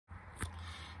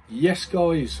Yes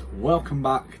guys, welcome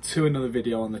back to another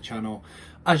video on the channel.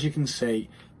 As you can see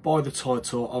by the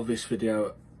title of this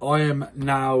video, I am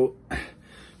now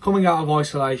coming out of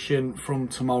isolation from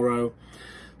tomorrow.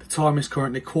 The time is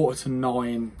currently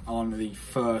 8:45 on the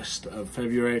 1st of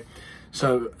February.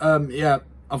 So yeah,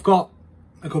 I've got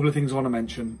a couple of things I want to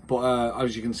mention, but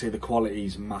as you can see the quality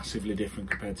is massively different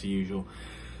compared to usual.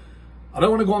 I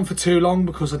don't want to go on for too long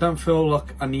because I don't feel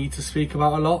like I need to speak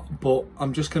about a lot, but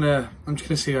I'm just gonna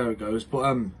see how it goes.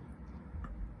 But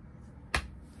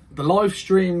the live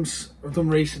streams I've done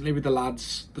recently with the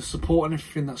lads, the support and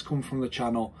everything that's come from the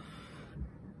channel,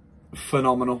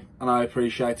 phenomenal, and I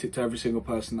appreciate it to every single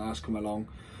person that has come along.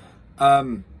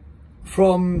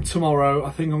 From tomorrow, I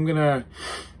think I'm gonna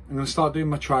start doing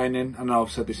my training. I know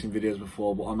I've said this in videos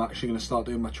before, but I'm actually gonna start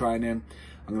doing my training.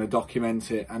 I'm going to document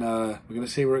it, and we're going to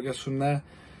see where it goes from there.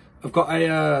 I've got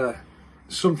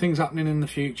some things happening in the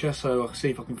future, so I'll see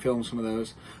if I can film some of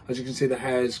those. As you can see, the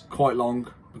hair's quite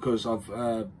long because I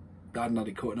hadn't had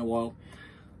it cut in a while.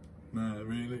 No,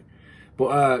 really.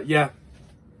 But yeah,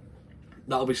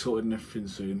 that'll be sorted and everything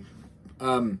soon.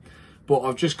 But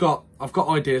I've got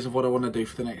ideas of what I want to do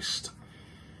for the next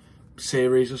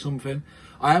series or something.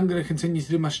 I am going to continue to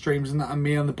do my streams and that, and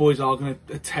me and the boys are going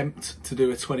to attempt to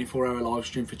do a 24-hour live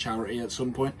stream for charity at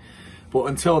some point. But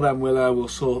until then, we'll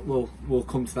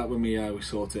come to that when we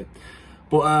sort it.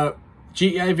 But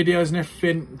GTA videos and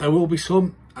everything, there will be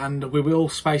some, and we will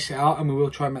space it out and we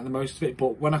will try and make the most of it.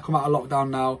 But when I come out of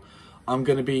lockdown now, I'm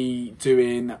going to be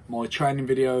doing my training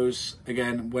videos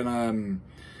again when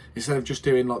instead of just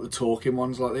doing like the talking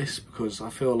ones like this, because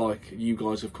I feel like you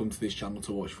guys have come to this channel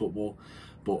to watch football.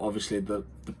 But obviously the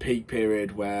peak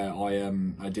period where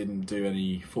I didn't do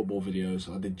any football videos,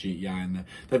 I did GTA, and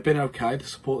they've been okay. The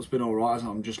support's been alright.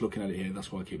 I'm just looking at it here,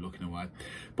 that's why I keep looking away.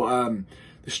 But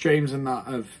the streams and that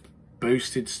have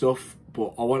boosted stuff.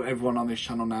 But I want everyone on this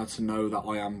channel now to know that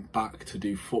I am back to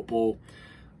do football.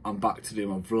 I'm back to do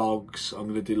my vlogs. I'm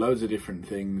going to do loads of different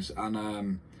things, and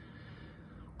I'm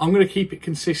going to keep it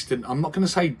consistent. I'm not going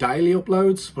to say daily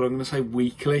uploads, but I'm going to say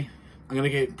weekly. I'm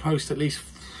going to post at least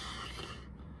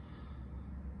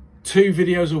 2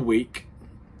 videos a week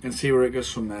and see where it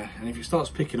goes from there. And if it starts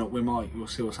picking up, we'll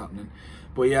see what's happening.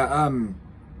 But yeah,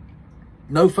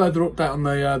 no further update on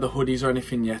the hoodies or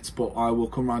anything yet, but I will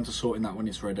come around to sorting that when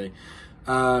it's ready.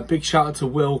 Big shout out to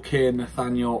Wilkin,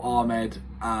 Nathaniel, Ahmed,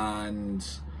 and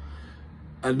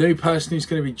a new person who's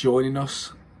going to be joining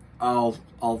us. I'll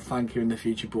thank you in the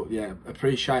future, but yeah,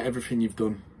 appreciate everything you've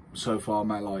done so far,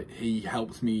 mate. Like, he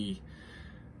helped me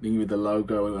with the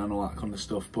logo and all that kind of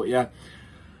stuff. But yeah,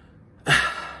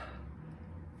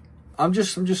 I'm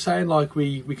just saying, like,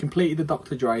 we completed the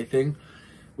Dr. Dre thing.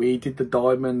 We did the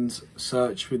diamond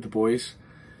search with the boys,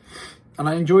 and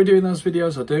I enjoy doing those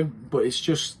videos, I do. But it's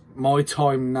just my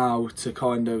time now to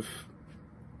kind of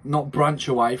not branch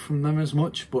away from them as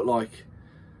much, but like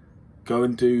go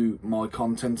and do my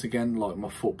content again, like my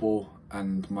football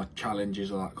and my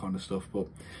challenges, all that kind of stuff. But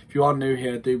if you are new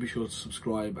here, do be sure to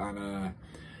subscribe, and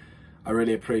I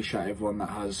really appreciate everyone that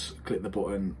has clicked the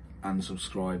button and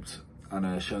subscribed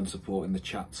and shown support in the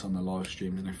chats on the live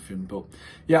streams and everything. But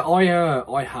yeah, I'm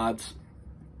just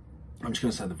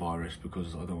going to say the virus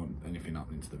because I don't want anything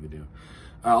happening to the video.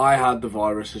 I had the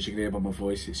virus, as you can hear by my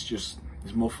voice. It's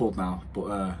muffled now,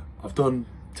 but I've done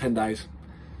 10 days.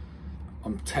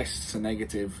 Tests are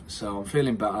negative, so I'm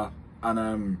feeling better,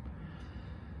 and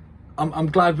I'm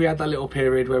glad we had that little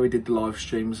period where we did the live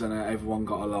streams and everyone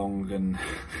got along, and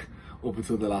up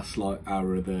until the last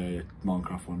hour of the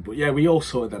Minecraft one. But yeah, we all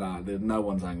sorted that out. No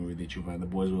one's angry with each other, and the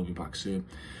boys will be back soon.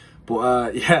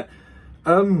 But yeah,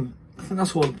 I think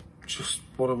that's just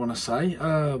what I want to say.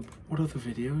 What other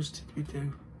videos did we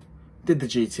do? Did the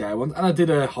GTA one, and I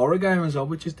did a horror game as well,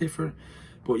 which is different.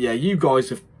 But yeah, you guys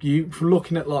from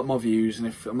looking at like my views, and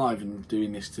if I'm not even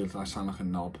doing this till I sound like a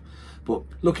knob, but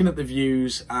looking at the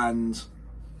views and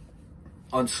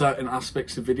on certain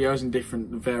aspects of videos and different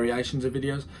variations of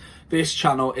videos, this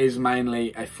channel is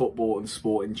mainly a football and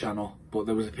sporting channel. But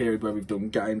there was a period where we've done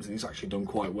games, and it's actually done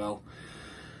quite well.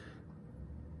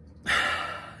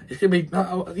 It's gonna be,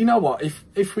 you know what?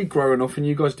 If we grow enough and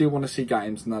you guys do want to see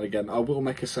games and that again, I will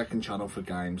make a second channel for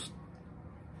games.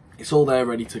 It's all there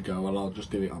ready to go, and I'll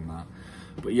just do it on that.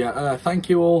 But yeah, thank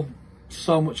you all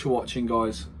so much for watching,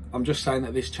 guys. I'm just saying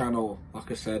that this channel,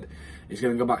 like I said, is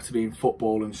going to go back to being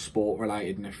football and sport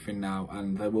related and everything now,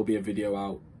 and there will be a video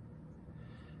out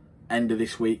end of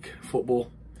this week,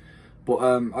 football. But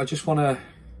I just want to,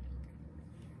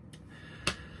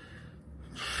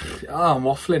 I'm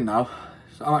waffling now.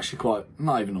 I'm actually quite,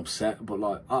 not even upset, but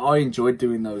like I enjoyed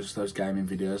doing those gaming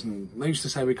videos, and they used to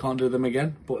say we can't do them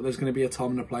again, but there's going to be a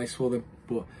time and a place for them.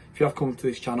 But if you have come to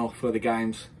this channel for the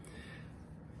games,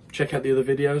 check out the other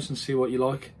videos and see what you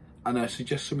like, and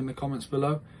suggest some in the comments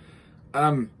below.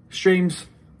 Streams,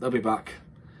 they'll be back.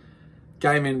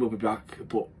 Gaming will be back,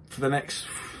 but for the next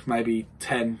maybe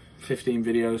 10, 15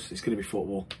 videos, it's going to be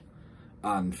football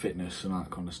and fitness and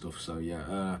that kind of stuff. So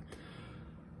yeah,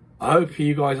 I hope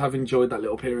you guys have enjoyed that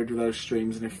little period with those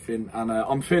streams and everything. And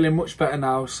I'm feeling much better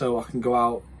now, so I can go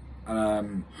out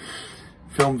and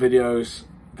film videos,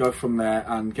 go from there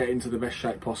and get into the best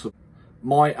shape possible.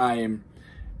 My aim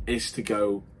is to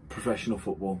go professional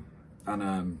football,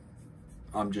 and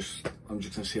I'm just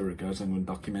gonna see where it goes. I'm gonna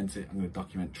document it. I'm gonna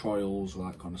document trials, all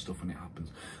that kind of stuff when it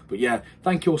happens. But yeah,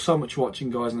 thank you all so much for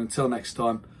watching, guys, and until next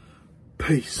time,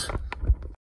 peace.